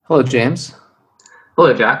Hello, James.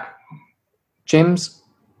 Hello, Jack. James,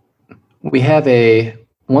 we have a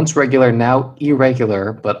once regular, now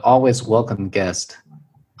irregular, but always welcome guest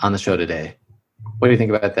on the show today. What do you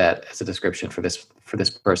think about that as a description for this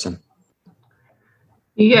person?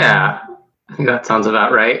 Yeah, I think that sounds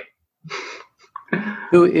about right.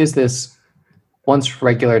 Who is this once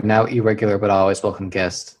regular, now irregular, but always welcome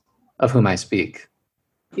guest of whom I speak?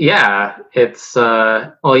 Yeah, it's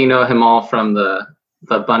well, you know him all from the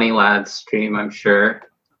Bunny Lads stream, I'm sure.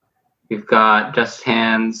 We've got Just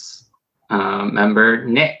Hands member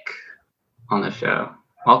Nick on the show.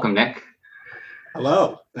 Welcome, Nick.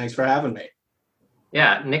 Hello, thanks for having me.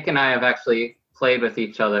 Yeah, Nick and I have actually played with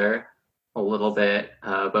each other a little bit,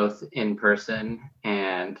 both in person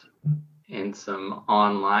and in some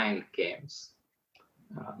online games.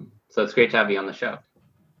 So it's great to have you on the show.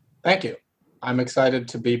 Thank you. I'm excited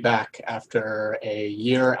to be back after a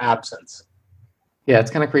year absence. Yeah,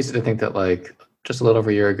 it's kind of crazy to think that like just a little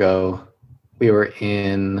over a year ago, we were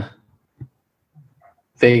in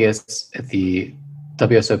Vegas at the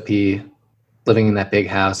WSOP, living in that big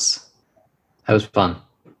house. That was fun.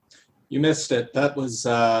 You missed it. That was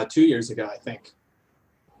 2 years ago, I think.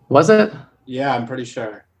 Was it? Yeah, I'm pretty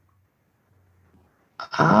sure.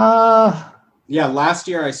 Yeah, last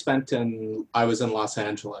year I was in Los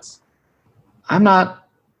Angeles. I'm not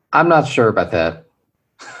sure about that.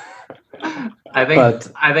 I think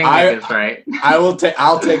Nick is right. I'll take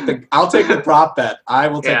the prop bet. I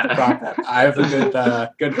will take the prop bet. I have a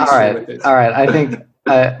good history with this. All right. I think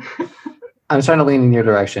I'm starting to lean in your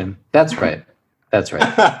direction. That's right. 'Cause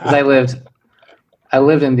I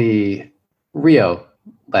lived in the Rio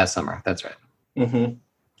last summer. That's right. Mm-hmm.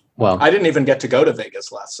 Well, I didn't even get to go to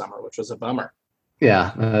Vegas last summer, which was a bummer.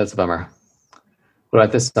 Yeah, that's a bummer. What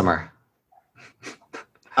about this summer?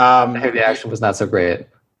 I hear the action was not so great.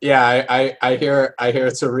 Yeah, I hear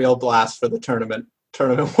it's a real blast for the tournament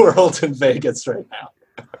world in Vegas right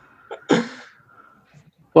now.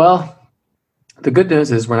 Well, the good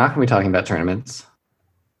news is we're not going to be talking about tournaments.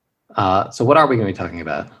 So what are we going to be talking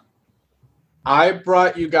about? I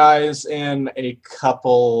brought you guys in a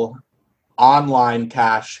couple online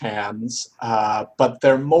cash hands, but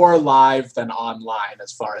they're more live than online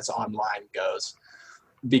as far as online goes,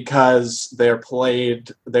 because they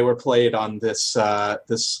were played on this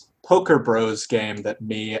Poker Bros game that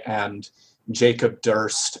me and Jacob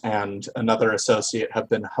Durst and another associate have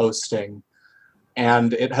been hosting,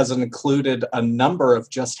 and it has included a number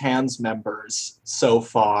of Just Hands members so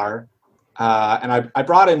far. And I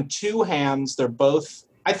brought in two hands.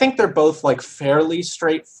 I think they're both like fairly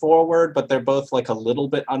straightforward, but they're both like a little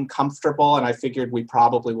bit uncomfortable, and I figured we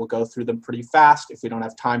probably will go through them pretty fast. If we don't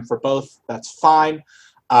have time for both, that's fine.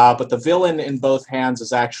 But the villain in both hands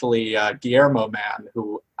is actually Guillermo Man,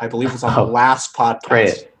 who I believe was on the last podcast.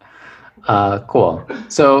 Great. Cool.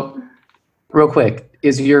 So real quick,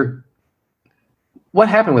 what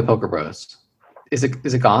happened with Poker Bros? Is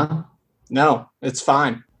it gone? No, it's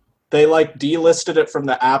fine. They like delisted it from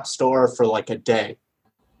the App Store for like a day.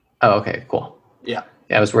 Oh, okay, cool. Yeah,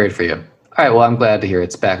 I was worried for you. All right, well, I'm glad to hear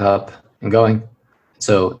it's back up and going.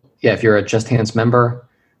 So yeah, if you're a Just Hands member,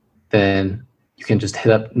 then you can just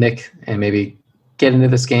hit up Nick and maybe get into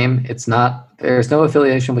this game. There's no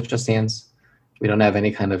affiliation with Just Hands. We don't have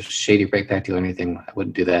any kind of shady breakback deal or anything. I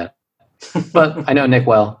wouldn't do that. But I know Nick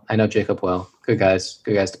well. I know Jacob well. Good guys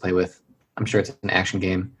to play with. I'm sure it's an action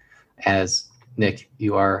game. As Nick,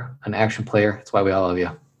 you are an action player. That's why we all love you.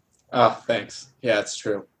 Oh, thanks. Yeah, it's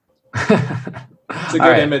true. It's a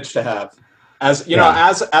good image to have. As you know,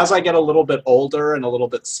 as I get a little bit older and a little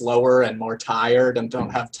bit slower and more tired and don't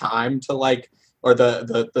have time to or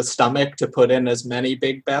the stomach to put in as many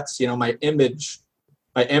big bets, my image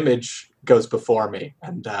goes before me,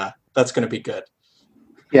 and that's going to be good.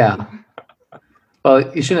 Yeah. Well,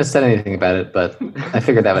 you shouldn't have said anything about it, but I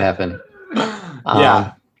figured that would happen.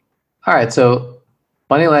 Yeah. All right, so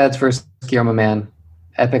Bunny Lads versus Guillermo Man,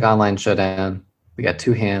 epic online showdown. We got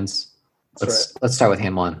two hands. Let's start with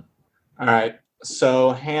hand one. All right.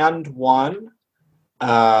 So hand one,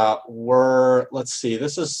 let's see.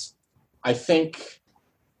 This is, I think,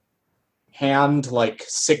 hand like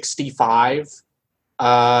 65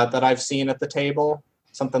 that I've seen at the table,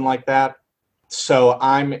 something like that. So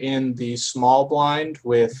I'm in the small blind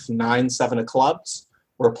with 9-7 of clubs.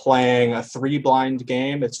 We're playing a 3-blind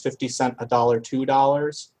game. It's 50 cents, $1,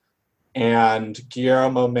 $2. And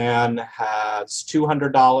Guillermo Man has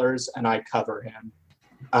 $200, and I cover him.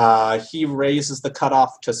 He raises the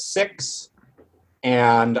cutoff to 6,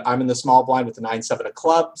 and I'm in the small blind with the 9-7 of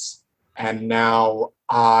clubs. And now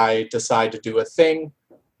I decide to do a thing.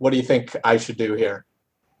 What do you think I should do here?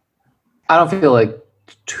 I don't feel like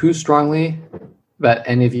too strongly about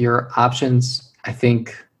any of your options. I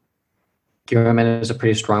think Giraman is a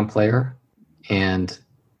pretty strong player, and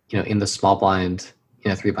in the small blind,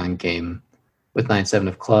 3-blind game with 9-7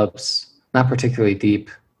 of clubs, not particularly deep,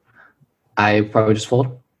 I probably just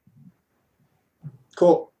fold.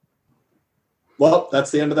 Cool. Well, that's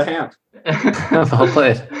the end of the hand. Well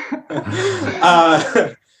played.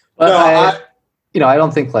 But No, I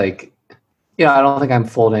don't think I don't think I'm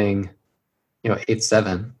folding,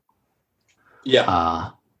 8-7.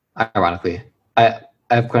 Yeah. Ironically, I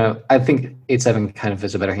think 8-7 kind of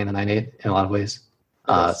is a better hand than 9-8 in a lot of ways.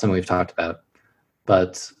 Something we've talked about,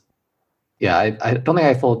 but yeah, I don't think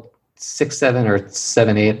I fold 6-7 or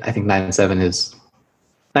 7-8. I think 9-7 and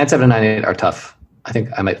 9-8 are tough. I think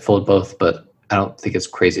I might fold both, but I don't think it's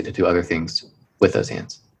crazy to do other things with those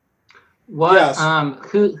hands. What? Yes.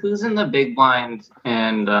 Who's in the big blind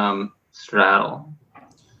and straddle?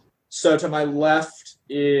 So to my left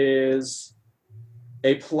is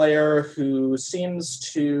a player who seems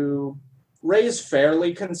to raise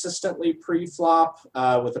fairly consistently pre-flop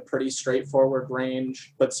with a pretty straightforward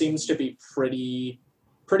range, but seems to be pretty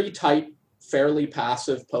tight, fairly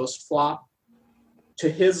passive post-flop. To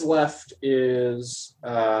his left is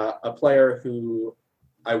a player who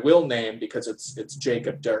I will name because it's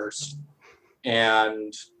Jacob Durst.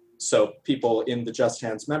 And so people in the Just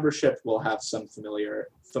Hands membership will have some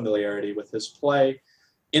familiarity with his play.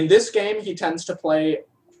 In this game, he tends to play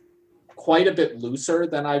quite a bit looser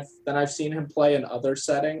than I've seen him play in other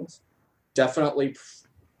settings. Definitely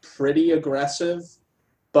pretty aggressive,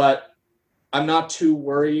 but I'm not too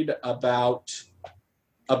worried about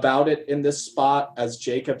it in this spot, as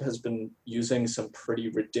Jacob has been using some pretty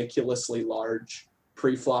ridiculously large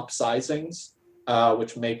pre-flop sizings,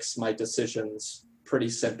 which makes my decisions pretty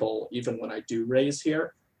simple even when I do raise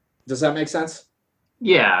here. Does that make sense?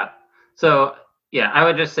 Yeah. So yeah, I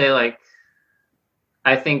would just say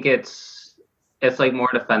I think it's more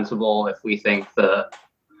defensible if we think the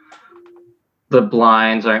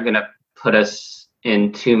blinds aren't going to put us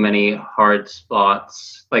in too many hard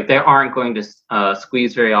spots. They aren't going to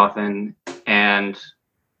squeeze very often, and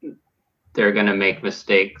they're going to make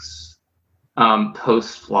mistakes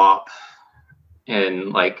post flop,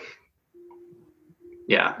 and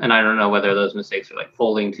and I don't know whether those mistakes are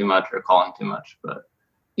folding too much or calling too much, but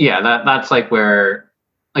yeah, that's where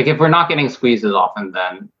if we're not getting squeezed as often,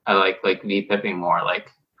 then I like V-pipping more.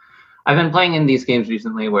 I've been playing in these games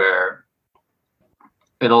recently where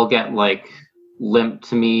it'll get limp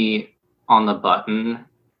to me on the button,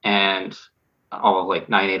 and I'll 9-8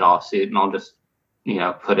 offsuit, and I'll just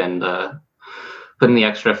put in the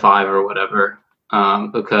extra 5 or whatever,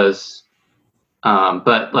 because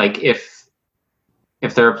but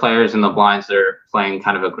if there are players in the blinds that are playing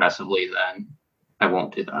kind of aggressively, then I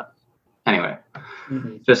won't do that. Anyway,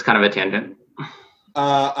 just kind of a tangent.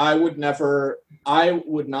 I would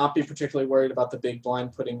not be particularly worried about the big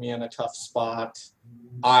blind putting me in a tough spot.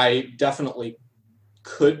 I definitely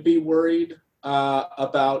could be worried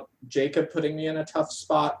about Jacob putting me in a tough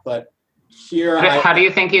spot, but here how do you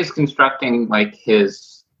think he's constructing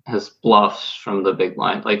his bluffs from the big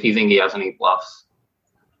blind? Do you think he has any bluffs?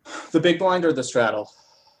 The big blind or the straddle?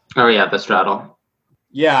 Oh yeah, the straddle.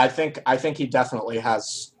 Yeah, I think he definitely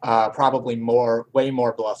has probably way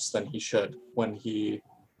more bluffs than he should when he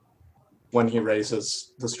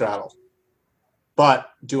raises the straddle. But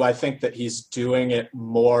do I think that he's doing it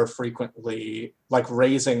more frequently,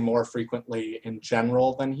 raising more frequently in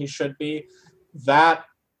general than he should be? That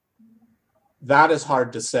is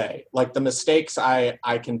hard to say. The mistakes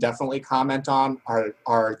I can definitely comment on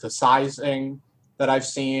are the sizing that I've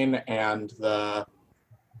seen and the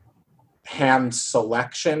hand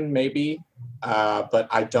selection maybe, but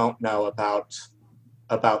I don't know about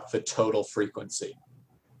the total frequency.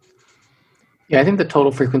 Yeah, I think the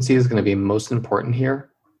total frequency is going to be most important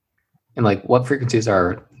here. And what frequencies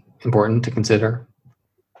are important to consider?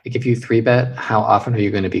 If you 3-bet, how often are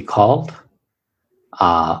you going to be called?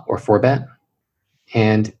 Or 4-bet?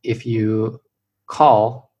 And if you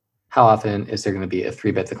call, how often is there going to be a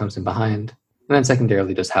 3-bet that comes in behind? And then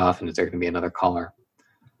secondarily, just how often is there going to be another caller?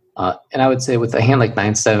 And I would say with a hand like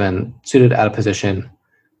 9-7 suited out of position,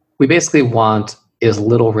 we basically want as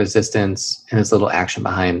little resistance and as little action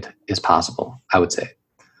behind as possible, I would say.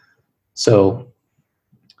 So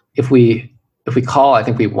if we call, I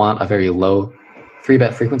think we want a very low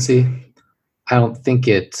 3-bet frequency. I don't think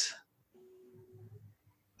it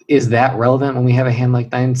is that relevant when we have a hand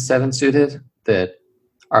like 9-7 suited that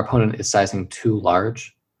our opponent is sizing too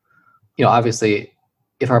large. Obviously,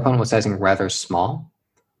 if our opponent was sizing rather small,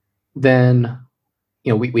 then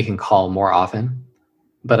we can call more often.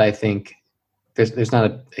 But I think there's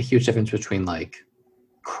not a huge difference between like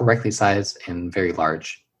correctly sized and very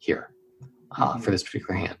large here for this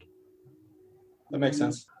particular hand. That makes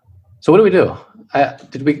sense. So what do we do?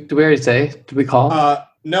 Did we already say? Did we call?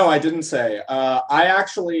 No, I didn't say. I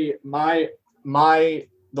actually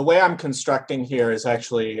the way I'm constructing here is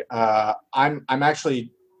actually I'm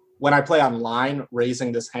actually, when I play online,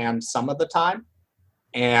 raising this hand some of the time,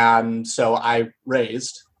 and so I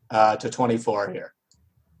raised to 24 here.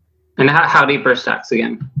 And how deep are stacks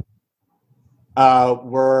again?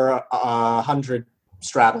 We're 100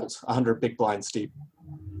 straddled, 100 big blinds deep.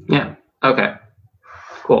 Yeah. Okay.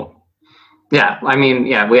 Cool. Yeah. I mean,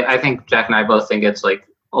 yeah. I think Jack and I both think it's like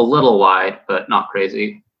a little wide, but not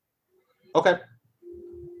crazy. Okay.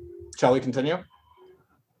 Shall we continue?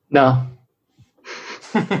 No.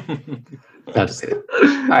 No, just kidding.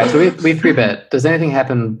 All right, so we 3-bet. Does anything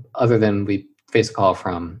happen other than we face a call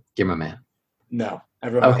from Gamer Man? No.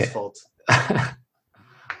 Everyone else folds.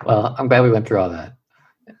 Well, I'm glad we went through all that.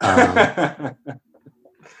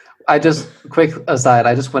 I just, quick aside,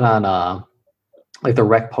 I just went on like the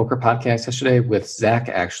Rec Poker podcast yesterday with Zach,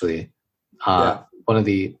 actually. One of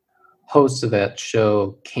the hosts of that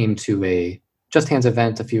show came to a Just Hands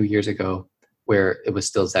event a few years ago where it was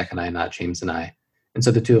still Zach and I, not James and I. And so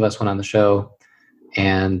the two of us went on the show,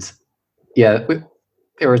 and yeah,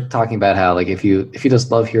 they were talking about how like if you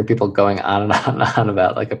just love hear people going on and on and on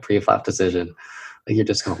about like a pre-flop decision, like you're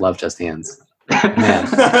just gonna love Just Hands. Man,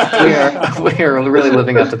 we are really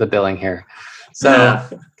living up to the billing here. So,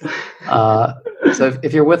 so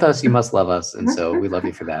if you're with us, you must love us, and so we love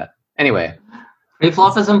you for that. Anyway,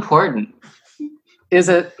 pre-flop is important. Is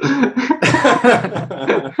it?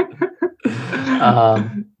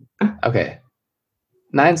 Okay.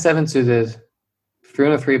 9-7 suited, threw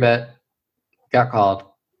in a 3-bet, got called.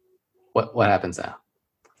 What happens now?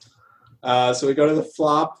 So we go to the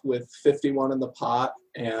flop with 51 in the pot,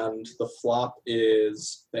 and the flop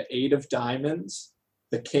is the 8 of diamonds,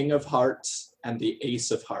 the king of hearts, and the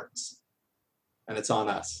ace of hearts. And it's on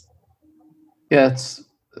us. Yeah, it's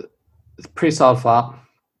a pretty solid flop.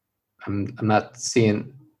 I'm not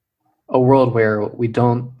seeing a world where we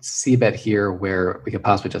don't see bet here where we could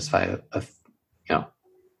possibly justify a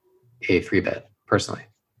 3-bet personally.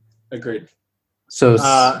 Agreed. So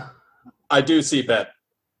I do see bet.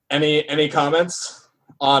 Any comments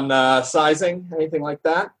on sizing, anything like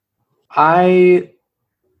that? I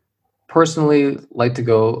personally like to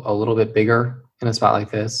go a little bit bigger in a spot like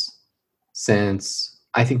this, since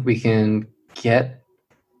I think we can get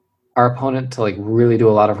our opponent to like really do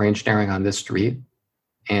a lot of range narrowing on this street,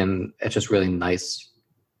 and it's just really nice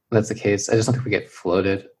when that's the case. I just don't think we get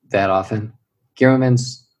floated that often.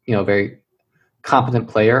 Gierman's, a very competent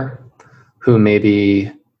player who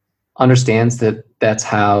maybe understands that that's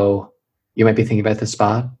how you might be thinking about this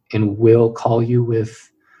spot and will call you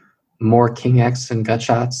with more King X and gut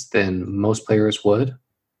shots than most players would.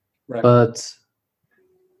 Right. But,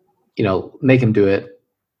 make him do it.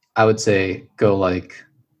 I would say go like,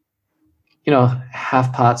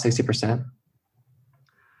 half pot, 60%.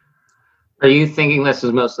 Are you thinking this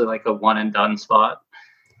is mostly like a one and done spot?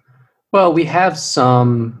 Well, we have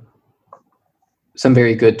some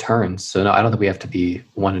very good turns. So no, I don't think we have to be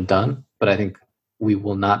one and done, but I think we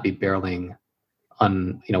will not be barreling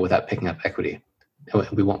on, without picking up equity.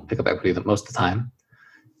 We won't pick up equity most of the time.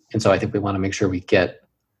 And so I think we want to make sure we get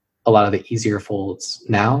a lot of the easier folds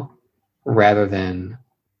now rather than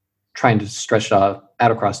trying to stretch it out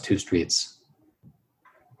across two streets.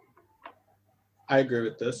 I agree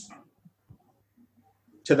with this.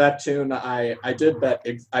 To that tune, I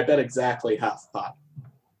bet exactly half pot.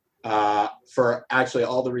 For actually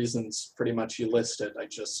all the reasons pretty much you listed. I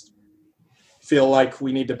just feel like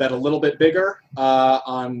we need to bet a little bit bigger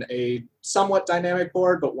on a somewhat dynamic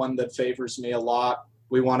board, but one that favors me a lot.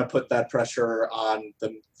 We want to put that pressure on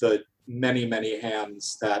the many, many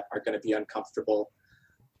hands that are going to be uncomfortable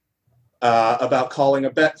about calling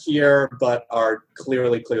a bet here, but are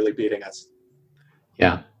clearly beating us.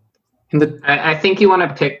 Yeah. I think you want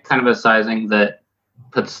to pick kind of a sizing that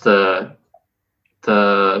puts the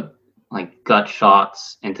like gut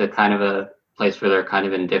shots into kind of a place where they're kind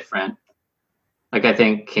of indifferent. Like I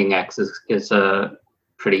think King X is a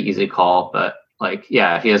pretty easy call, but like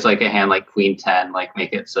if he has like a hand like Queen 10, like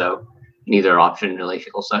make it so neither option really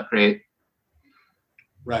feels that great.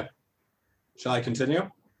 Right. Shall I continue?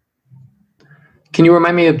 Can you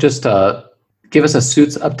remind me of just give us a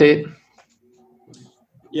suits update?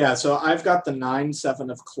 Yeah, so I've got the 9-7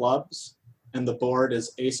 of clubs, and the board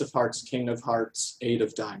is ace of hearts, king of hearts, 8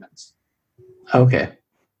 of diamonds. Okay.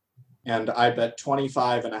 And I bet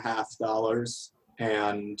 $25.50,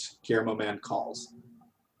 and Guillermo Man calls.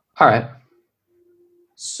 All right.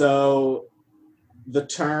 So the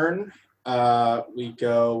turn, we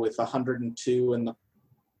go with 102 in the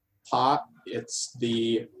pot. It's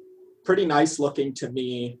the pretty nice looking to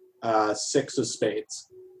me 6 of spades.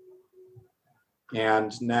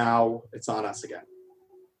 And now it's on us again.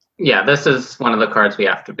 Yeah, this is one of the cards we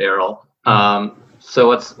have to barrel. So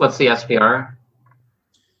what's the SPR?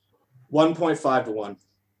 1.5 to 1.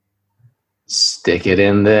 Stick it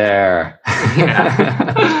in there.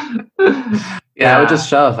 Yeah. Yeah, I would just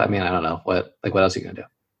shove. I mean, I don't know what else are you gonna do?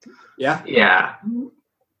 Yeah,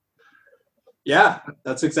 Yeah.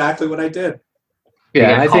 that's exactly what I did. You Yeah,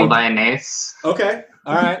 get and I called think by an ace. Okay,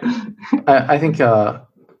 all right. I think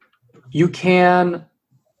you can,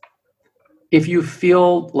 if you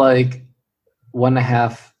feel like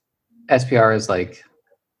 1.5 SPR is like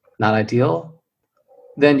not ideal,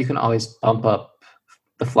 then you can always bump up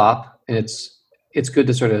the flop, and it's good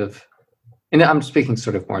to sort of, and I'm speaking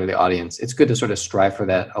sort of more to the audience, it's good to sort of strive for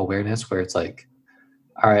that awareness where it's like,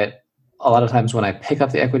 all right, a lot of times when I pick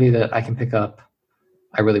up the equity that I can pick up,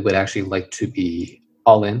 I really would actually like to be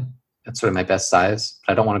all in. That's sort of my best size.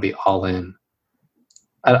 But I don't want to be all in.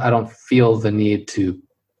 I don't feel the need to,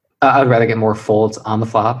 I'd rather get more folds on the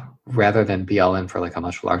flop rather than be all in for like a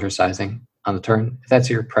much larger sizing on the turn. If that's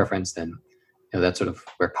your preference, then that's sort of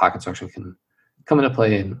where pocket construction can come into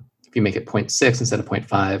play. And if you make it 0.6 instead of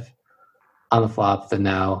 0.5 on the flop, then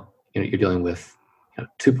now you're dealing with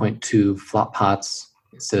 2.2 flop pots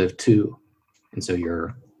instead of 2, and so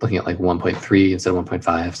you're looking at like 1.3 instead of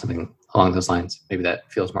 1.5, something along those lines. Maybe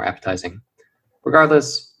that feels more appetizing.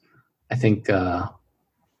 Regardless, I think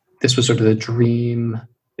this was sort of the dream.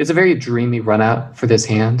 It's a very dreamy run out for this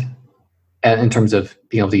hand, and in terms of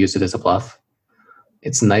being able to use it as a bluff.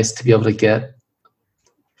 It's nice to be able to get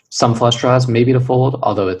some flush draws, maybe to fold,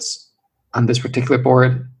 although it's on this particular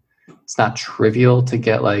board, it's not trivial to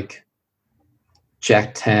get like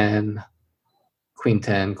Jack 10, Queen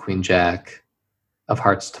 10, Queen Jack of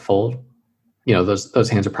hearts to fold. Those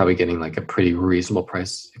hands are probably getting like a pretty reasonable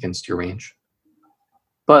price against your range.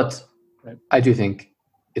 But I do think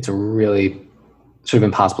it's a really sort of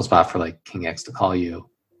impossible spot for like King X to call you,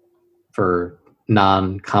 for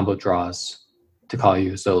non-combo draws to call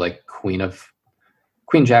you. So like Queen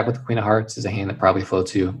Jack with the Queen of Hearts is a hand that probably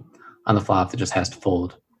floats you on the flop that just has to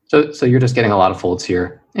fold. So you're just getting a lot of folds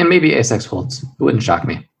here, and maybe Ace X folds. It wouldn't shock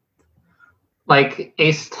me. Like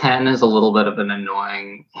Ace 10 is a little bit of an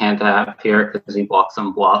annoying hand to have here because he blocks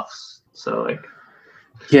some bluffs. So like,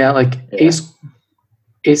 yeah, like Ace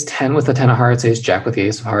 10 with the 10 of hearts, Ace Jack with the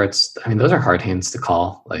Ace of hearts. I mean, those are hard hands to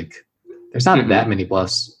call. Like, there's not that many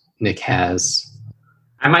bluffs Nick has.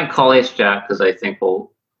 I might call Ace Jack because I think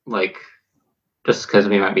we'll like, just because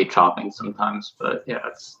we might be chopping sometimes. But yeah,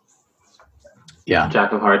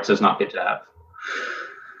 Jack of Hearts is not good to have.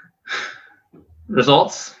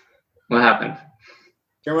 Results? What happened?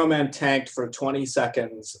 Hero Man tanked for 20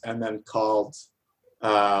 seconds and then called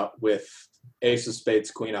with Ace of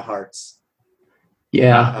Spades, Queen of Hearts.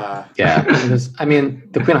 Yeah. I mean,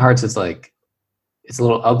 the Queen of Hearts is like, it's a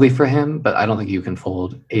little ugly for him, but I don't think you can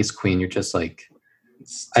fold Ace Queen. You're just like,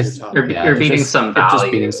 you're beating some value.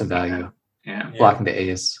 Just beating some value. Yeah. Blocking the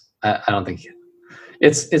ace. I don't think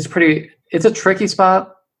it's a tricky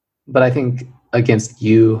spot, but I think against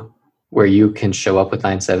you, where you can show up with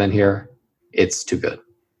 9-7 here, it's too good.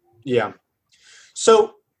 Yeah.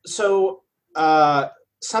 So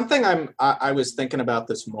something I was thinking about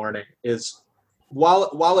this morning is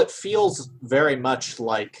while it feels very much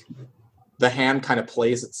like the hand kind of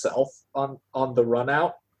plays itself on the run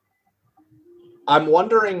out, I'm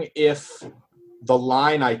wondering if the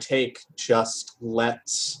line I take just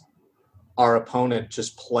lets our opponent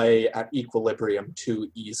just play at equilibrium too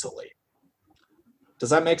easily. Does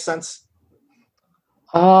that make sense?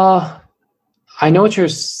 I know what you're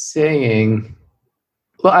saying.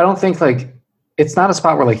 Well, I don't think like it's not a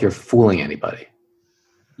spot where like you're fooling anybody.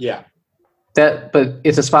 Yeah. But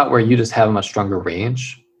it's a spot where you just have a much stronger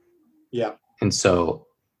range. Yeah. And so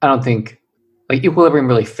I don't think like equilibrium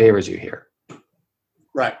really favors you here.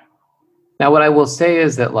 Right. Now, what I will say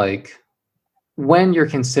is that like when you're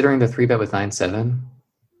considering the 3-bet with 9-7,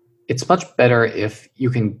 it's much better if you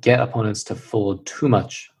can get opponents to fold too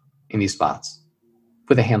much in these spots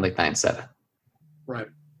with a hand like 9-7. Right.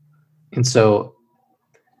 And so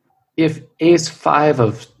if Ace 5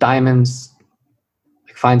 of diamonds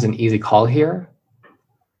finds an easy call here,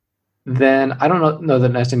 then I don't know that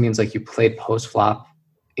necessarily means like you played post flop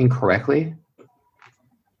incorrectly,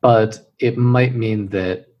 but it might mean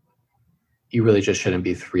that you really just shouldn't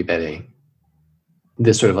be 3-betting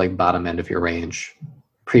this sort of like bottom end of your range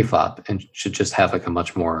pre-flop, and should just have like a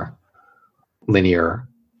much more linear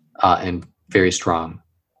and very strong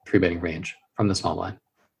three betting range from the small blind.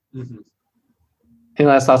 Mm-hmm. Any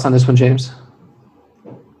last thoughts on this one, James?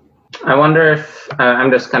 I wonder if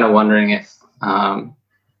I'm just kind of wondering if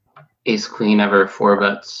Ace Queen ever four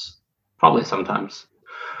bets. Probably sometimes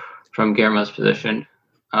from Guillermo's position.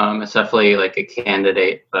 It's definitely like a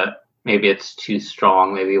candidate, but maybe it's too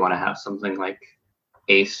strong. Maybe you want to have something like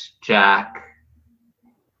Ace Jack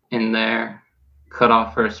in there, cut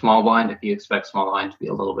off for a small blind if you expect small blind to be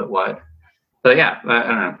a little bit wide. But yeah, I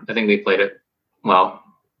don't know. I think we played it well.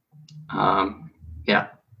 Yeah,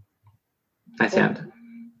 nice hand.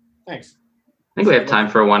 Thanks. I think we have time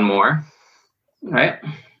for one more, right?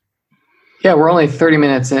 Yeah, we're only 30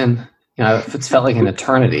 minutes in. You know, it's felt like an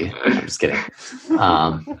eternity. I'm just kidding.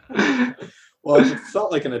 Well, if it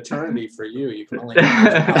felt like an eternity for you, you can only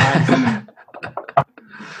imagine.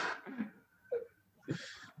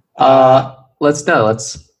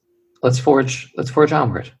 Let's forge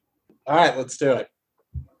onward. All right, let's do it.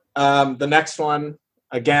 The next one,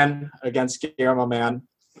 again, against Guillermo Man.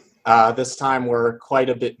 This time we're quite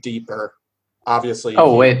a bit deeper. Obviously.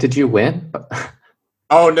 Oh, wait, did you win?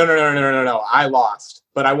 Oh, no. I lost.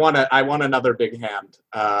 But I won another big hand.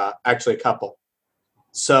 Actually, a couple.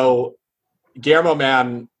 So Guillermo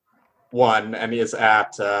Man won, and he is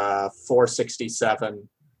at 467,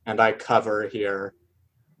 and I cover here.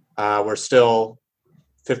 We're still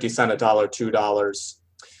 50 cent a dollar, $2.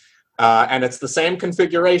 And it's the same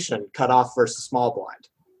configuration, cutoff versus small blind.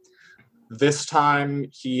 This time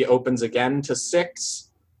he opens again to 6,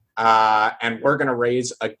 and we're going to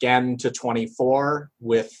raise again to 24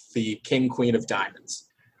 with the king, queen of diamonds.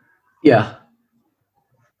 Yeah.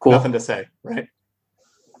 Cool. Nothing to say, right?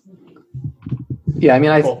 Yeah, I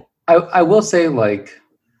mean, Cool. I will say, like,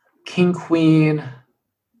 king, queen,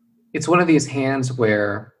 it's one of these hands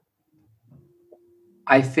where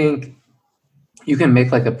I think you can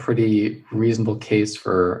make like a pretty reasonable case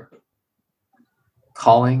for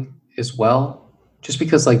calling as well, just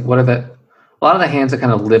because like a lot of the hands that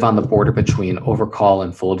kind of live on the border between overcall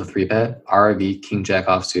and fold to 3-bet are the king jack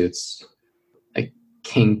offsuits, like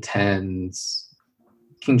king tens,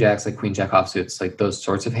 king jacks, like queen jack offsuits, like those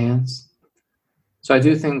sorts of hands. So I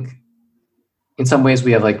do think in some ways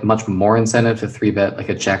we have like much more incentive to 3-bet like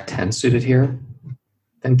a jack 10 suited here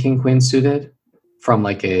than king queen suited from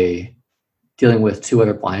like a dealing with two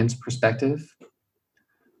other blinds perspective.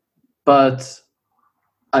 But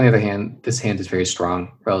on the other hand, this hand is very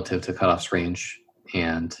strong relative to cutoff's range,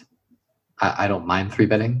 and I don't mind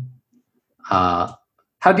 3-betting. How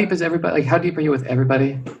deep is everybody? Like, how deep are you with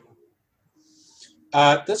everybody?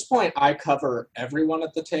 At this point, I cover everyone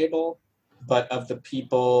at the table, but of the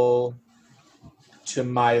people to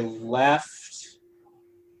my left,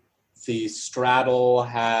 the straddle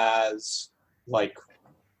has like,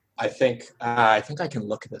 I think I can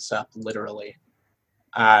look this up literally.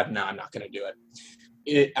 No, I'm not going to do it.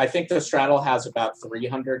 I think the straddle has about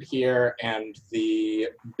 300 here, and the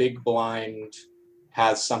big blind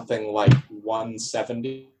has something like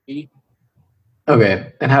 170.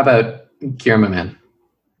 Okay, and how about Guillermo Man?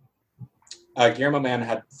 Guillermo Man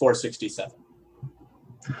had 467.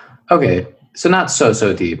 Okay, so not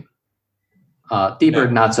so deep. Deeper,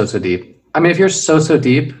 No. not so deep. I mean, if you're so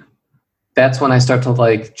deep, that's when I start to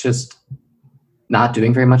like just not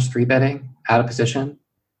doing very much 3-betting out of position,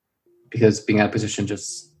 because being out of position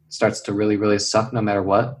just starts to really, really suck no matter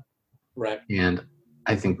what. Right. And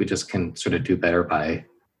I think we just can sort of do better by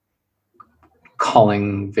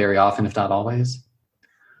calling very often, if not always.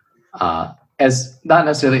 As not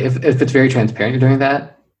necessarily, if it's very transparent you're doing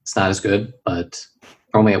that, it's not as good, but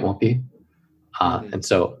normally it won't be. And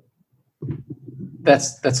so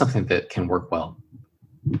that's something that can work well.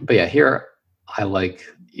 But yeah, here I like,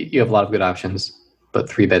 you have a lot of good options, but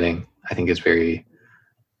 3-betting I think is very,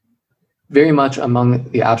 very much among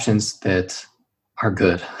the options that are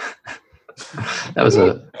good. That was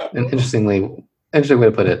an interesting way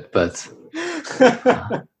to put it, but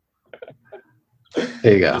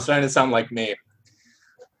there you go. It's starting to sound like me.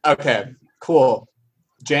 Okay, cool.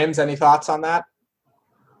 James, any thoughts on that?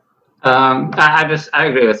 I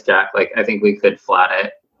agree with Jack. Like, I think we could flat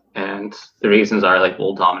it, and the reasons are like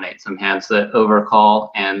we'll dominate some hands that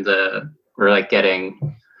overcall, and we're like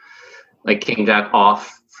getting like king jack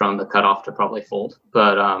off from the cutoff to probably fold.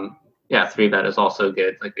 But yeah, 3-bet is also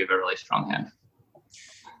good. Like, we have a really strong hand.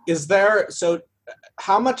 Is there, so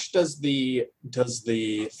how much does the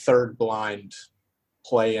third blind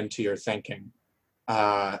play into your thinking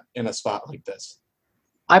in a spot like this?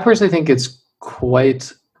 I personally think it's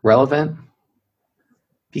quite relevant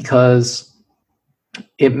because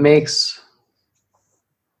it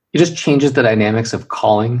just changes the dynamics of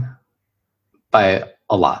calling by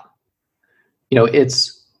a lot. You know,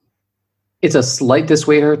 it's It's a slight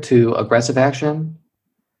dissuader to aggressive action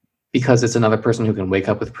because it's another person who can wake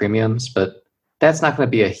up with premiums, but that's not going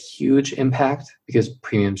to be a huge impact because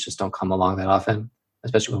premiums just don't come along that often,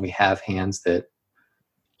 especially when we have hands that,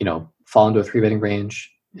 fall into a 3-betting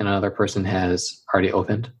range and another person has already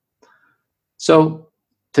opened. So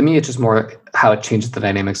to me, it's just more how it changes the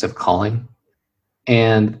dynamics of calling,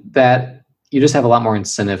 and that you just have a lot more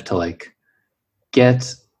incentive to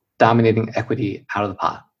get dominating equity out of the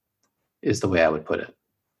pot is the way I would put it,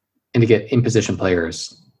 and to get in position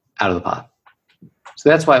players out of the pot. So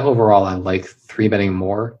that's why overall I like 3-betting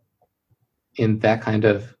more in that kind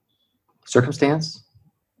of circumstance.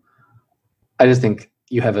 I just think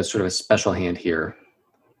you have a sort of a special hand here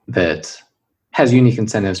that has unique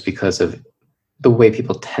incentives because of the way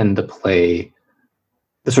people tend to play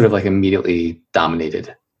the sort of immediately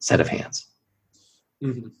dominated set of hands.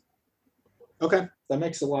 Mm-hmm. Okay, that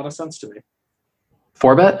makes a lot of sense to me.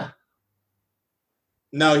 4-bet?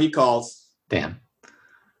 No, he calls. Damn.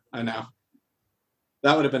 I know.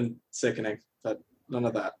 That would have been sickening, but none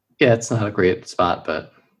of that. Yeah, it's not a great spot,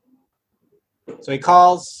 but... So he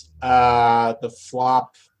calls. The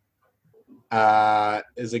flop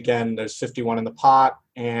is, again, there's 51 in the pot,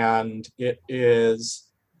 and it is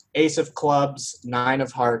ace of clubs, 9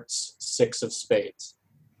 of hearts, 6 of spades.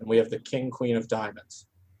 And we have the king, queen of diamonds.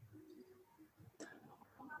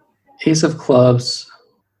 Ace of clubs,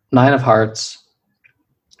 9 of hearts,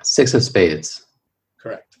 6 of spades.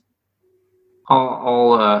 Correct.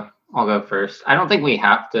 I'll go first. I don't think we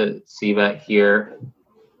have to c-bet here.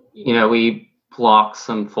 We block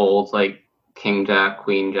some folds like king jack,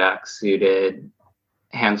 queen jack suited,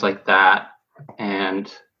 hands like that,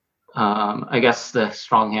 and I guess the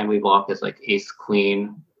strong hand we block is ace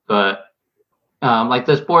queen, but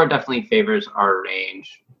this board definitely favors our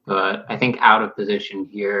range. But I think out of position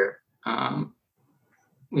here,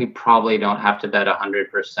 we probably don't have to bet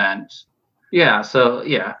 100%. Yeah, so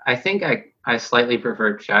yeah, I think I slightly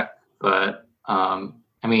prefer check, but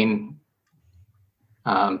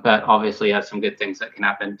bet obviously has some good things that can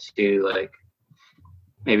happen too.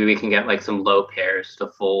 Maybe we can get some low pairs to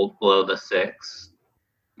fold below the 6.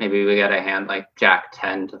 Maybe we get a hand like jack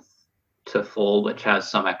 10 to fold, which has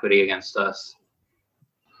some equity against us.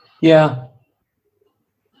 Yeah.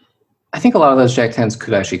 I think a lot of those jack 10s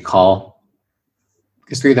could actually call,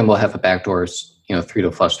 because 3 of them will have a backdoors, 3 to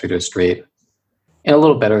a flush, 3 to a straight, and a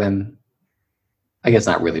little better than, I guess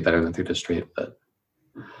not really better than 3 to a straight, but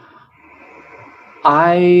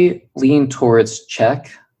I lean towards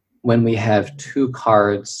check when we have 2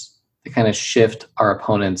 cards that kind of shift our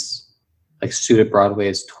opponent's suited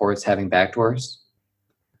broadways towards having backdoors.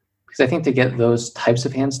 Because I think to get those types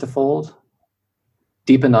of hands to fold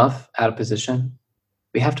deep enough out of position,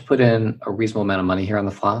 we have to put in a reasonable amount of money here on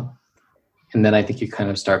the flop. And then I think you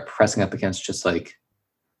kind of start pressing up against just a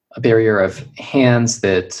barrier of hands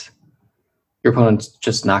that your opponent's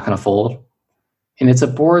just not going to fold. And it's a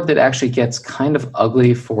board that actually gets kind of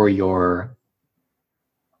ugly for your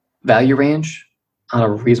value range on a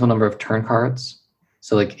reasonable number of turn cards.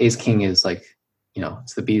 So ace king is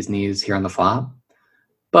it's the bee's knees here on the flop.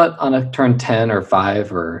 But on a turn 10 or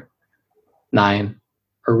 5 or 9,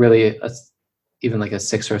 or really even a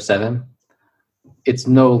 6 or 7, it's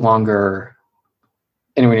no longer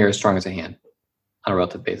anywhere near as strong as a hand on a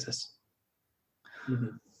relative basis.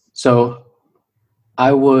 Mm-hmm. So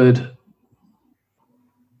I would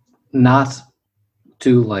not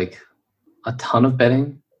do a ton of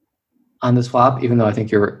betting on this flop, even though I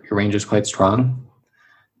think your range is quite strong,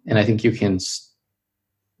 and I think you can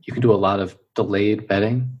do a lot of delayed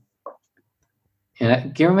betting.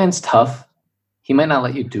 And Gearman's tough. He might not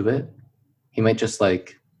let you do it. He might just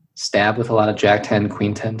stab with a lot of jack 10,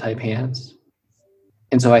 queen 10 type hands.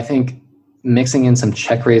 And so I think mixing in some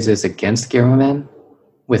check raises against Gearman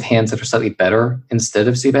with hands that are slightly better instead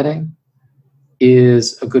of c-betting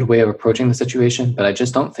is a good way of approaching the situation, but I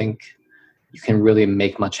just don't think you can really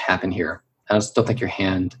make much happen here. I just don't think your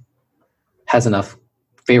hand has enough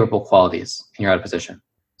favorable qualities and you're out of position.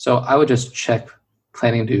 So I would just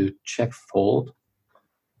planning to check fold,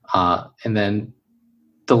 and then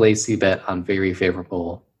delay c-bet on very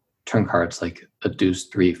favorable turn cards like a deuce,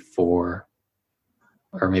 3, 4,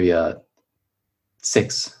 or maybe a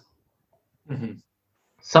 6. Mm-hmm.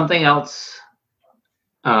 Something else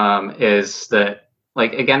is that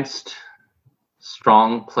against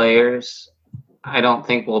strong players, I don't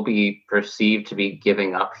think we'll be perceived to be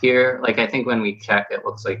giving up here. I think when we check, it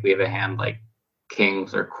looks like we have a hand like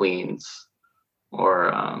kings or queens,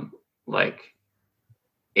 or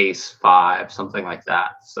ace 5, something like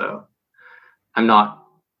that. So I'm not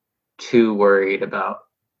too worried about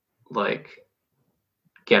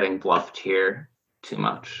getting bluffed here too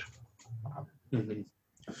much. Mhm.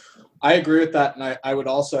 I agree with that, and I would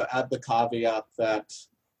also add the caveat that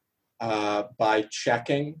by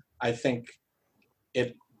checking, I think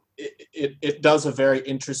it does a very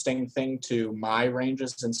interesting thing to my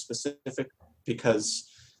ranges in specific because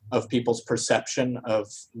of people's perception of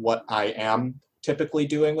what I am typically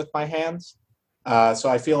doing with my hands. So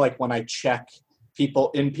I feel like when I check,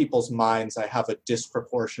 in people's minds, I have a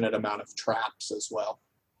disproportionate amount of traps as well.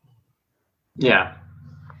 Yeah.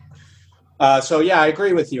 So yeah, I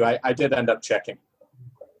agree with you. I did end up checking.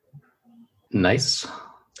 Nice.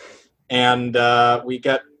 And we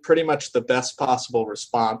get pretty much the best possible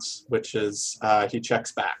response, which is he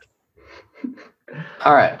checks back.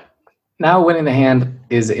 All right. Now winning the hand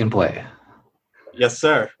is in play. Yes,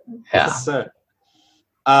 sir. Yeah. Yes, sir.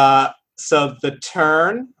 So the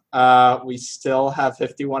turn, we still have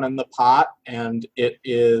 51 in the pot, and it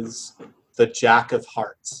is the Jack of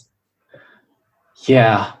Hearts.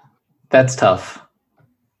 Yeah, that's tough.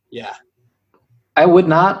 Yeah. I would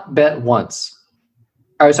not bet once.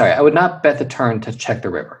 Or sorry, I would not bet the turn to check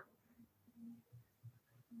the river.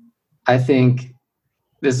 I think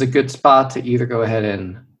this is a good spot to either go ahead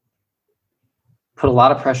and put a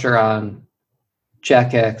lot of pressure on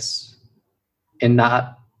Jack X and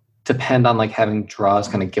not depend on like having draws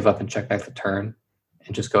kind of give up and check back the turn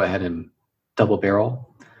and just go ahead and double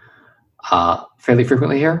barrel fairly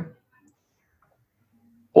frequently here.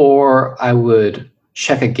 Or I would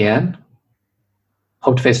check again,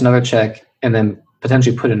 hope to face another check, and then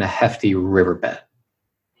potentially put in a hefty river bet.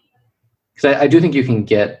 Because I do think you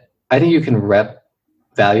can rep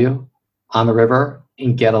value on the river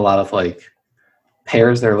and get a lot of like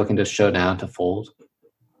pairs that are looking to show down to fold.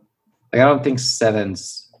 Like I don't think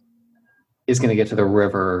sevens is going to get to the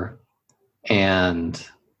river and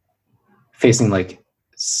facing like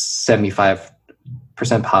 75%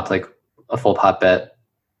 pot, like a full pot bet,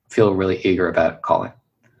 feel really eager about calling.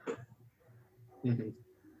 Mm-hmm.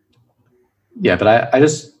 Yeah, but I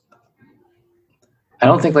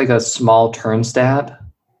don't think like a small turn stab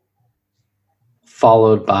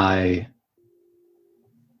followed by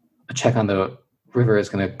a check on the river is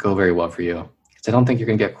going to go very well for you. Because I don't think you're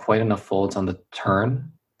going to get quite enough folds on the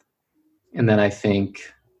turn. And then I think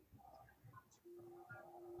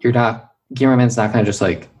Guillermo's not going to just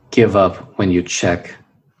like give up when you check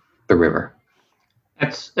the river.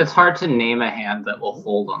 It's hard to name a hand that will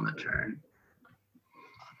fold on the turn.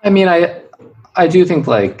 I mean, I do think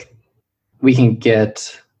like we can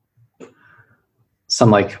get some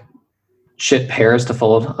like shit pairs to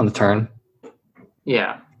fold on the turn.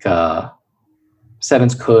 Yeah.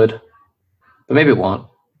 Sevens could, but maybe it won't.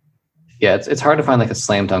 Yeah, it's hard to find like a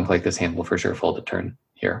slam dunk like this hand will for sure fold a turn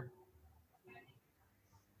here.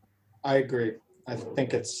 I agree. I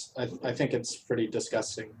think it's pretty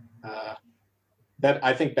disgusting.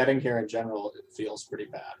 I think betting here in general it feels pretty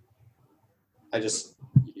bad.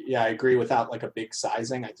 I agree. Without like a big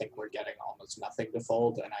sizing, I think we're getting almost nothing to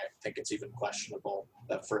fold, and I think it's even questionable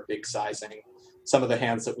that for a big sizing, some of the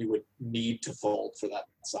hands that we would need to fold for that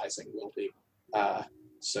sizing will be.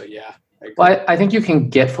 So yeah, I agree. Well, I think you can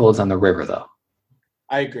get folds on the river though.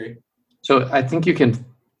 I agree. So I think you can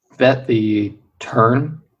bet the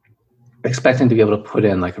turn, expecting to be able to put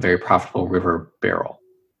in like a very profitable river barrel.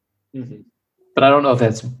 Mm-hmm. But I don't know if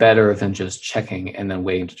that's better than just checking and then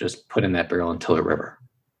waiting to just put in that barrel until the river.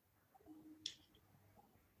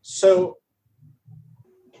 So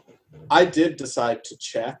I did decide to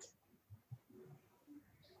check.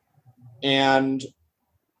 And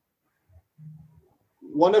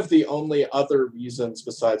one of the only other reasons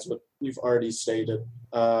besides what we've already stated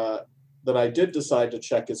that I did decide to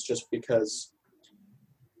check is just because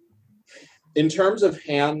in terms of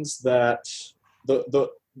hands that the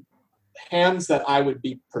hands that I would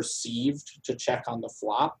be perceived to check on the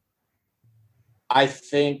flop, I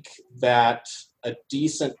think that a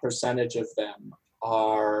decent percentage of them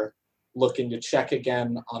are looking to check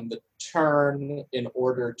again on the turn in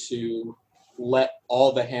order to let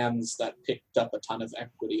all the hands that picked up a ton of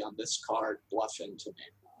equity on this card bluff into me.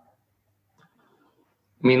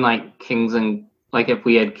 I mean, like kings and like if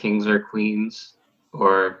we had kings or queens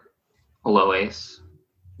or a low ace.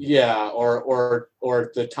 Yeah, or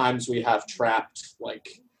the times we have trapped like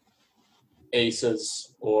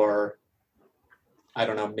aces or I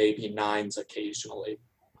don't know, maybe nines occasionally.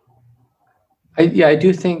 I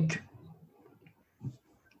do think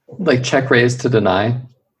like check raise to deny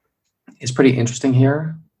is pretty interesting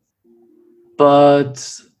here,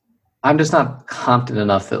 but I'm just not confident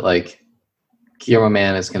enough that like Guillermo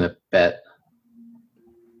Man is going to bet.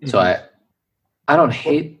 So I don't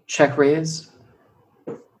hate check raise,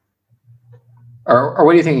 Or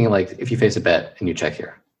what are you thinking? Like if you face a bet and you check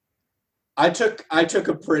here. I took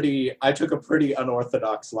a pretty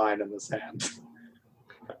unorthodox line in this hand.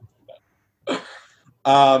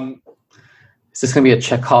 Is this going to be a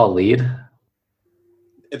check call lead?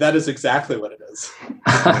 That is exactly what it is.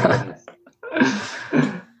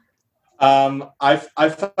 I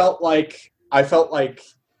felt like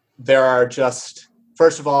there are just,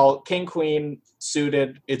 first of all, King Queen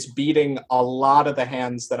suited. It's beating a lot of the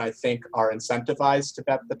hands that I think are incentivized to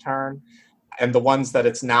bet the turn, and the ones that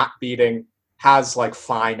it's not beating has like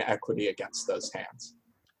fine equity against those hands.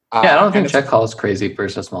 Yeah, I don't think check call is crazy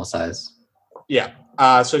versus a small size. Yeah.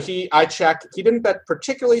 So I checked. He didn't bet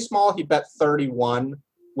particularly small. He bet 31,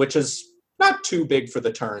 which is not too big for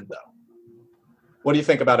the turn, though. What do you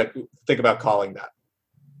think about it? Think about calling that?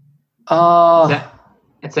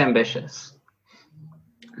 It's ambitious.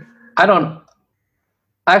 I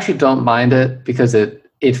actually don't mind it because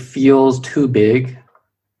it feels too big,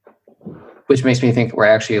 which makes me think we're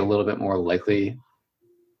actually a little bit more likely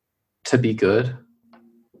to be good.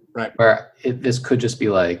 Right. Where this could just be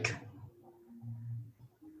like,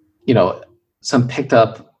 you know, some picked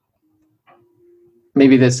up.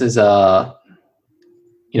 Maybe this is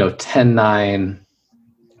 10-9.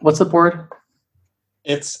 What's the board?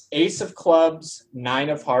 It's ace of clubs, 9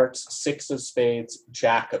 of hearts, 6 of spades,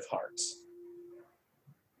 jack of hearts.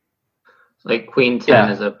 Like queen 10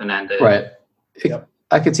 is open-ended. Right. Yep.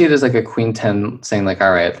 I could see it as like a queen 10 saying like,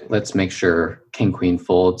 all right, let's make sure king queen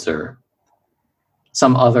folds, or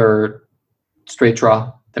some other straight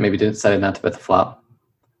draw that maybe decided not to bet the flop.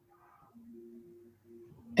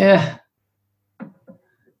 I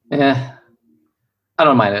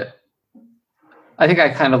don't mind it. I think I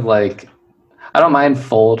kind of like, I don't mind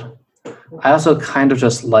fold. I also kind of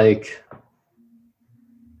just like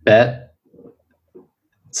bet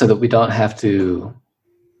so that we don't have to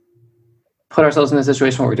put ourselves in a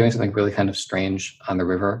situation where we're doing something really kind of strange on the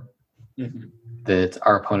river. Mm-hmm. That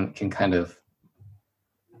our opponent can kind of,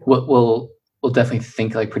 we'll definitely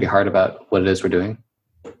think like pretty hard about what it is we're doing.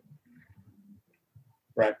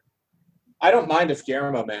 Right. I don't mind if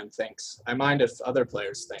Guillermo Man thinks. I mind if other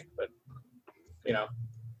players think, but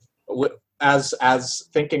as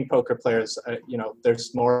thinking poker players,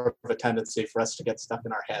 there's more of a tendency for us to get stuck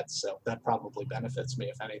in our heads. So that probably benefits me,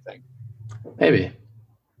 if anything. Maybe.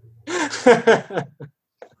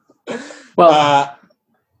 Well,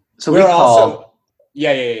 so we call. Also,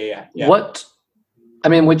 yeah. What? I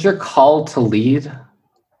mean, was your plan to lead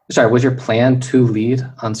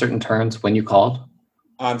on certain turns when you called?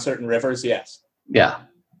 On certain rivers, yes. Yeah.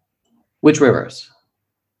 Which rivers?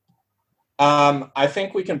 I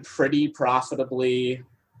think we can pretty profitably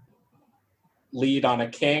lead on a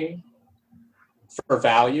king for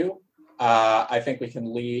value. I think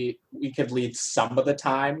we could lead some of the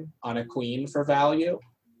time on a queen for value.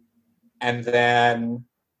 And then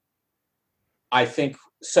I think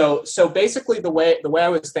so basically the way I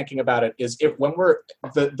was thinking about it is when we're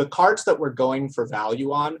the cards that we're going for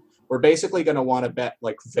value on, we're basically going to want to bet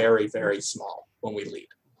like very, very small when we lead.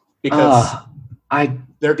 Because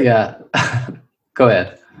Go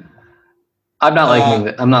ahead. I'm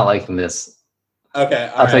not liking this.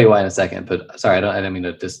 Okay. I'll tell you why in a second, but sorry, I didn't mean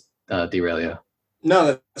to just derail you. No,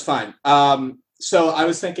 that's fine. So I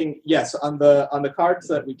was thinking, yes, on the cards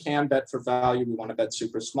that we can bet for value, we want to bet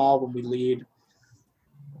super small when we lead.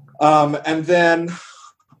 And then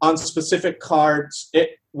on specific cards,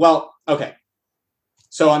 okay.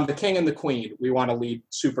 So on the king and the queen, we want to lead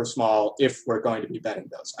super small if we're going to be betting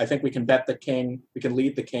those. I think we can bet the king. We can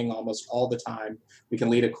lead the king almost all the time. We can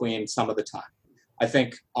lead a queen some of the time. I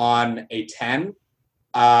think on a 10,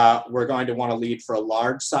 we're going to want to lead for a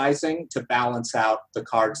large sizing to balance out the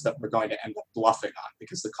cards that we're going to end up bluffing on.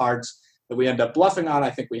 Because the cards that we end up bluffing on, I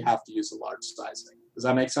think we have to use a large sizing. Does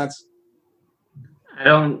that make sense? I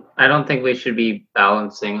don't think we should be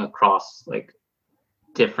balancing across like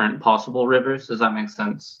different possible rivers. Does that make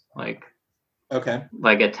sense? Like, okay,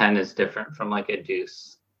 like a 10 is different from like a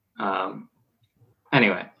deuce.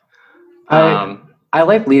 Anyway, I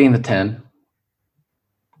like leading the 10.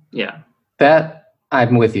 Yeah, that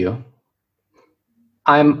I'm with you.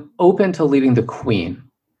 I'm open to leading the queen.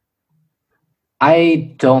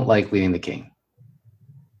 I don't like leading the king.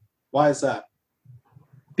 Why is that?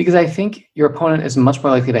 Because I think your opponent is much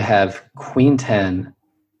more likely to have queen 10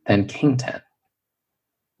 than king 10.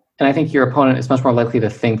 And I think your opponent is much more likely to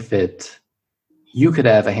think that you could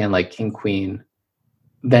have a hand like king queen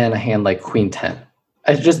than a hand like queen 10.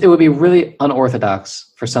 It would be really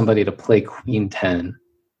unorthodox for somebody to play queen 10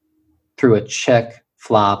 through a check,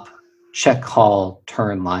 flop, check, call,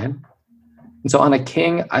 turn line. And so on a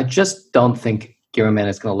king, I just don't think Giro Man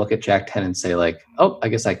is going to look at Jack 10 and say like, oh, I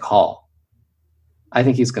guess I call. I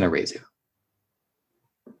think he's going to raise you.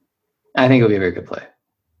 I think it'll be a very good play.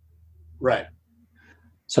 Right.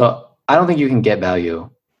 So I don't think you can get value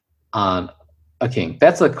on a king.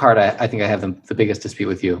 That's the card I think I have the biggest dispute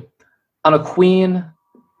with you. On a queen,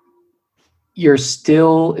 it's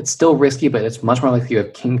still risky, but it's much more likely you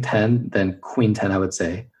have king 10 than queen 10, I would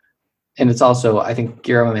say. And it's also, I think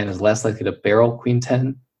Giro Man is less likely to barrel king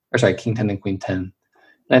 10 than queen 10. And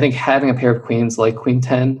I think having a pair of queens like queen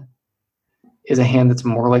 10 is a hand that's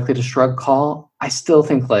more likely to shrug call. I still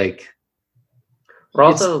think like we're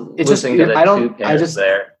also losing to the two pairs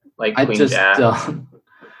there, like queen jack.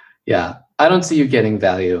 Yeah, I don't see you getting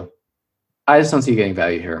value. I just don't see you getting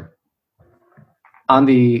value here. On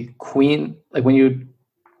the queen, like when you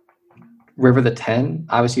river the 10,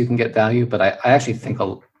 obviously you can get value, but I actually think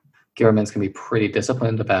Giro Man's going to be pretty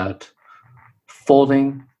disciplined about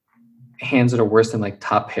folding hands that are worse than like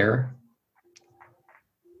top pair.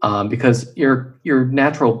 Because your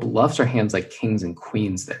natural bluffs are hands like kings and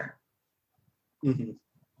queens there. Mm-hmm.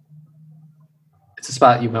 It's a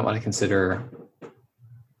spot you might want to consider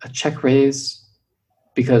a check raise,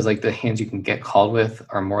 because like the hands you can get called with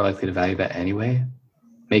are more likely to value bet anyway.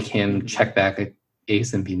 Make him check back an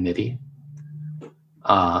ace and be nitty.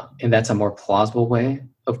 And that's a more plausible way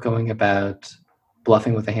of going about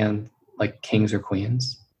bluffing with a hand like kings or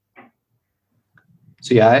queens.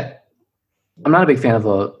 So yeah, I'm not a big fan of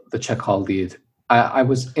the check call lead. I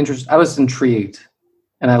was intrigued,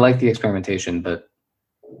 and I like the experimentation, but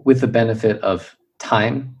with the benefit of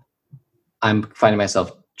time, I'm finding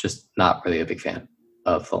myself just not really a big fan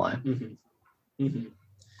of the line. Mm-hmm. Mm-hmm.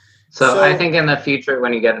 So I think in the future,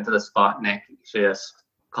 when you get into the spot, Nick, you should just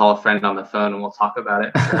call a friend on the phone and we'll talk about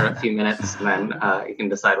it for a few minutes, and then you can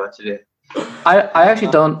decide what to do. I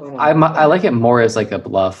actually don't. I like it more as like a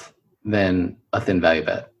bluff than a thin value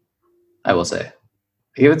bet, I will say.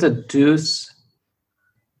 If it's a deuce,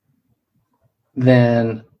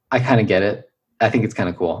 then I kind of get it. I think it's kind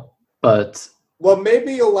of cool. But well,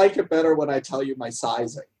 maybe you'll like it better when I tell you my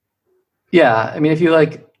sizing. Yeah, I mean, if you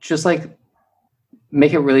just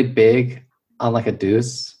make it really big on like a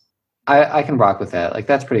deuce, I can rock with that. Like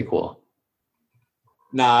that's pretty cool.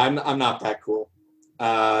 Nah, I'm not that cool.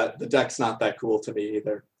 The deck's not that cool to me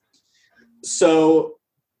either. So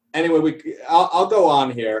anyway, I'll go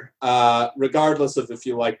on here, regardless of if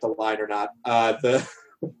you like the line or not.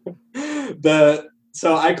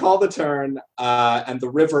 So I call the turn, and the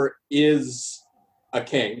river is a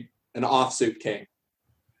king, an offsuit king,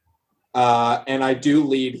 and I do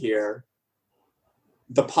lead here.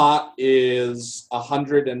 The pot is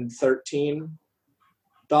 $113,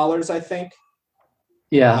 I think.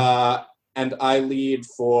 Yeah. And I lead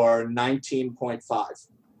for 19.5.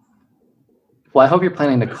 Well, I hope you're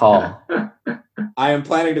planning to call. I am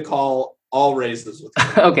planning to call all raises with you.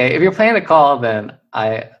 Okay, if you're planning to call, then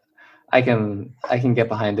I can get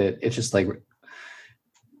behind it. It's just like,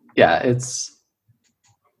 yeah, it's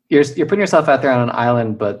you're putting yourself out there on an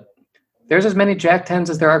island, but there's as many jack 10s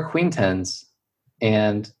as there are queen 10s,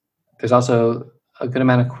 and there's also a good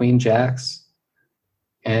amount of queen jacks,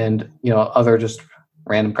 and other just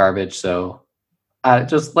random garbage. So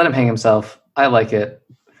just let him hang himself. I like it.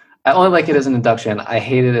 I only like it as an induction. I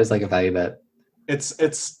hate it as like a value bet.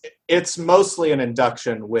 It's mostly an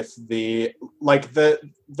induction with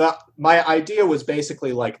my idea was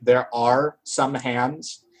basically like there are some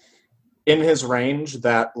hands in his range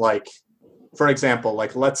that, like, for example,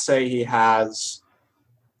 like let's say he has,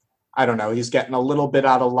 I don't know, he's getting a little bit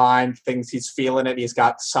out of line, he's feeling it. He's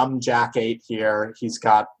got some jack 8 here. He's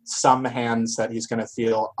got some hands that he's going to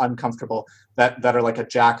feel uncomfortable, that are like a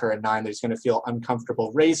jack or a 9 that he's going to feel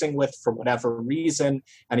uncomfortable raising with for whatever reason.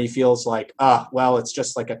 And he feels like, well, it's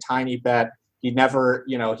just like a tiny bet. He never,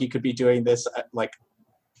 he could be doing this at like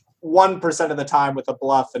 1% of the time with a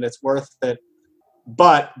bluff, and it's worth it.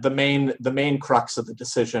 But the main crux of the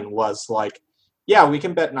decision was like, yeah, we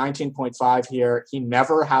can bet 19.5 here. He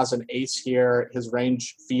never has an ace here. His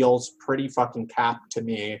range feels pretty fucking capped to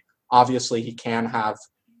me. Obviously, he can have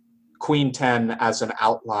queen 10 as an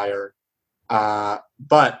outlier.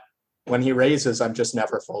 But when he raises, I'm just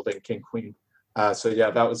never folding king queen. So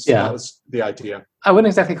yeah, that was the idea. I wouldn't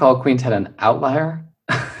exactly call queen 10 an outlier.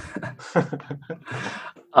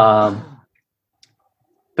 But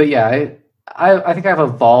yeah, I think I've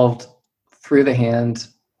evolved through the hand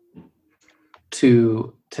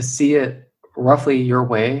to see it roughly your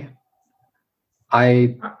way.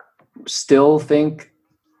 I still think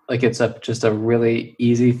like it's just a really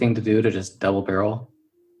easy thing to do to just double barrel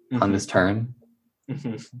on this turn.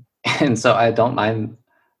 And so I don't mind.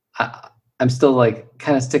 I'm still like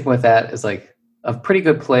kind of sticking with that as like pretty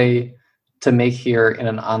good play to make here in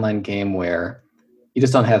an online game where you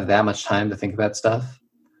just don't have that much time to think about stuff.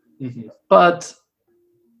 Mm-hmm. But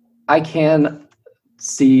I can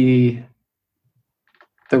see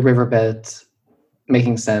the river bet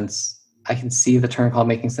making sense. I can see the turn call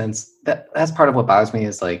making sense. That's part of what bothers me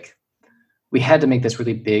is like we had to make this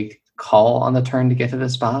really big call on the turn to get to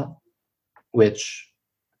this spot, which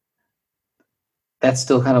that's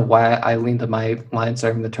still kind of why I leaned to my line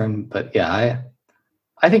starting the turn. But yeah,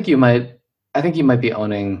 I think you might be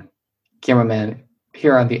owning Gamerman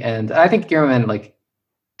here on the end. I think Gamerman, like,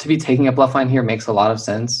 to be taking a bluff line here makes a lot of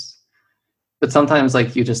sense. But sometimes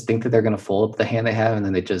like you just think that they're gonna fold the hand they have and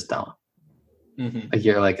then they just don't. Mm-hmm. Like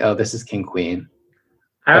you're like, oh, this is king queen.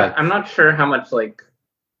 I'm not sure how much like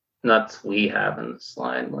nuts we have in this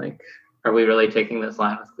line. Like, are we really taking this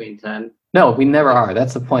line with queen 10? No, we never are.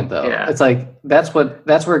 That's the point, though. Yeah. It's like that's where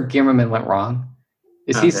Gamerman went wrong.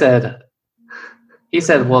 Is Okay. he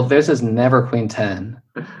said, well, this is never queen 10.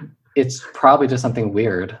 It's probably just something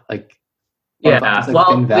weird, like Yeah. like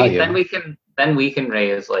Well, thin value. then we can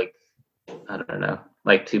raise like, I don't know,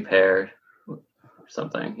 like 2 pair or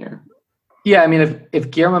something here. Yeah, I mean, if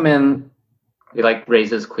Gamerman, He like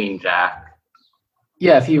raises queen jack.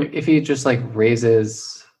 yeah, if he just like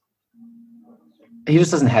raises, he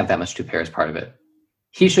just doesn't have that much 2 pairs part of it.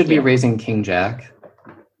 He should be Yeah. raising king jack,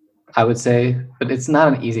 I would say, but it's not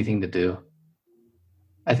an easy thing to do.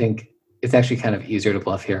 I think it's actually kind of easier to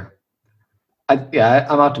bluff here.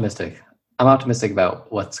 I'm optimistic. I'm optimistic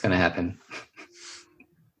about what's going to happen.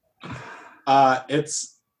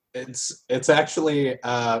 It's actually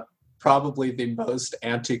probably the most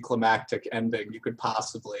anticlimactic ending you could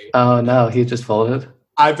possibly. Oh no, he just folded.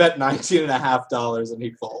 I bet $19.50 and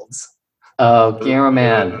he folds. Oh,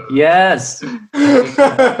 Gamerman, yes.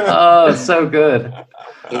 Oh, so good.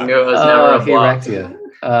 He knew it was never a he bluff. wrecked you.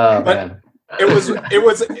 Oh But- man. It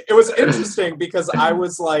was interesting because I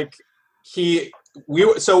was like,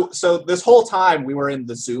 so this whole time we were in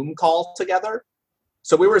the Zoom call together.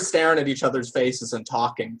 So we were staring at each other's faces and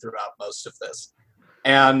talking throughout most of this.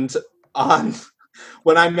 And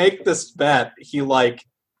when I make this bet, he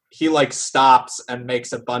stops and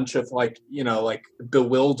makes a bunch of like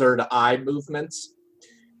bewildered eye movements.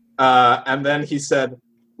 And then he said,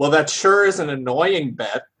 well, that sure is an annoying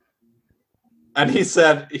bet. And he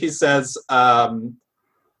says,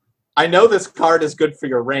 I know this card is good for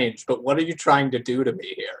your range, but what are you trying to do to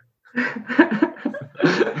me here?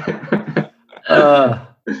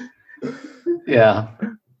 Yeah.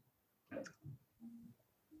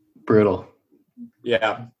 Brutal.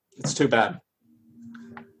 Yeah, it's too bad.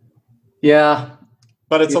 Yeah.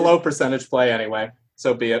 But it's a Yeah. low percentage play anyway,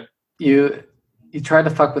 so be it. You tried to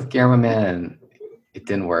fuck with Gamerman and it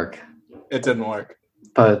didn't work. It didn't work.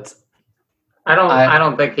 But I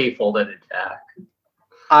don't think he folded a jack.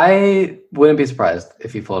 I wouldn't be surprised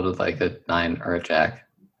if he folded like a 9 or a jack.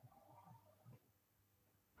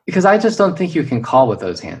 Because I just don't think you can call with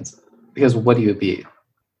those hands. Because what do you beat?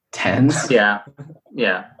 10s? Yeah.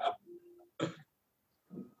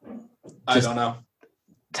 I Just- don't know.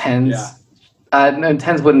 10s? Yeah. No,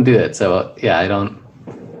 10s wouldn't do it. So yeah, I don't.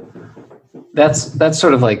 That's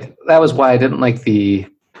sort of like, that was why I didn't like the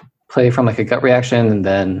play from like a gut reaction. And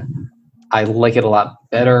then I like it a lot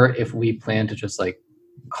better if we plan to just like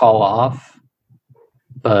call off.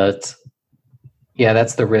 But yeah,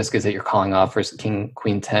 that's the risk, is that you're calling off versus king,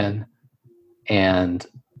 queen 10. And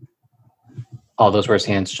all those worst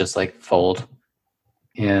hands just like fold.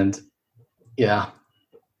 And yeah.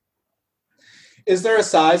 Is there a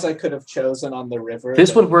size I could have chosen on the river?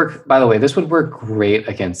 This would work, by the way, this would work great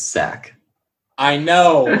against Zach. I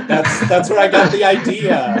know. That's where I got the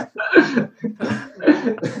idea.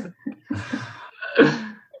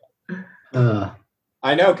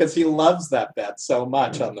 I know, because he loves that bet so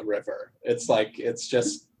much on the river. It's like, it's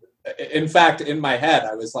just, in fact, in my head,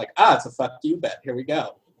 I was like, it's a fuck you bet. Here we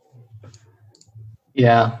go.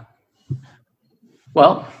 Yeah.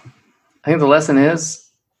 Well, I think the lesson is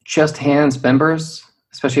Just Hands members,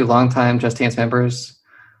 especially longtime Just Hands members,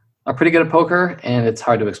 are pretty good at poker, and it's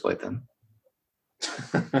hard to exploit them.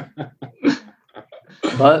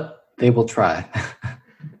 But they will try.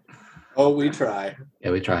 Oh, we try.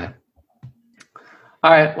 Yeah, we try.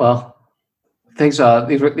 All right. Well, thanks.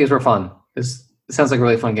 These were fun. This sounds like a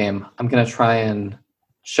really fun game. I'm gonna try and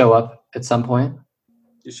show up at some point.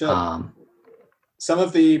 You should. Some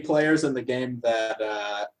of the players in the game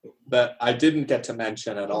that I didn't get to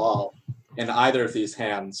mention at all in either of these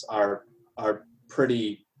hands are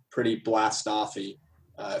pretty blast-offy,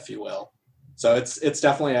 if you will. So it's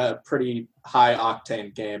definitely a pretty high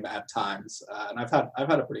octane game at times, and I've had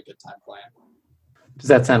a pretty good time playing. Does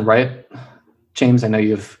that sound right? James, I know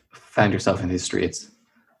you've found yourself in these streets.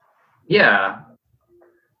 Yeah,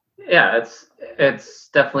 it's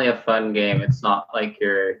definitely a fun game. It's not like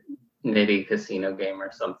your nitty casino game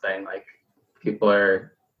or something. Like people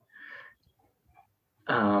are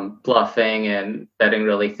bluffing and betting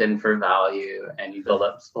really thin for value, and you build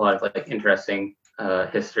up a lot of like interesting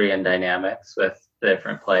history and dynamics with the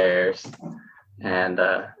different players. And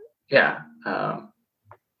it's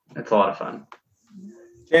a lot of fun.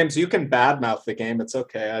 James, you can badmouth the game. It's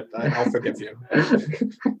okay. I'll forgive you.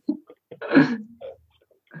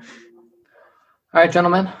 All right,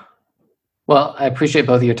 gentlemen. Well, I appreciate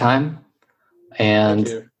both of your time. And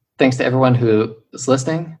Thank you. thanks to everyone who is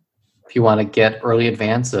listening. If you want to get early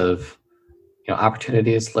advance of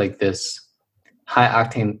opportunities like this High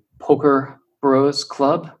Octane Poker Bros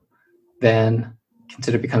Club, then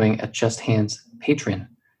consider becoming a Just Hands patron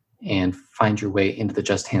and find your way into the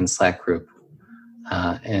Just Hands Slack group.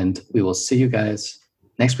 And we will see you guys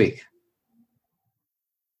next week.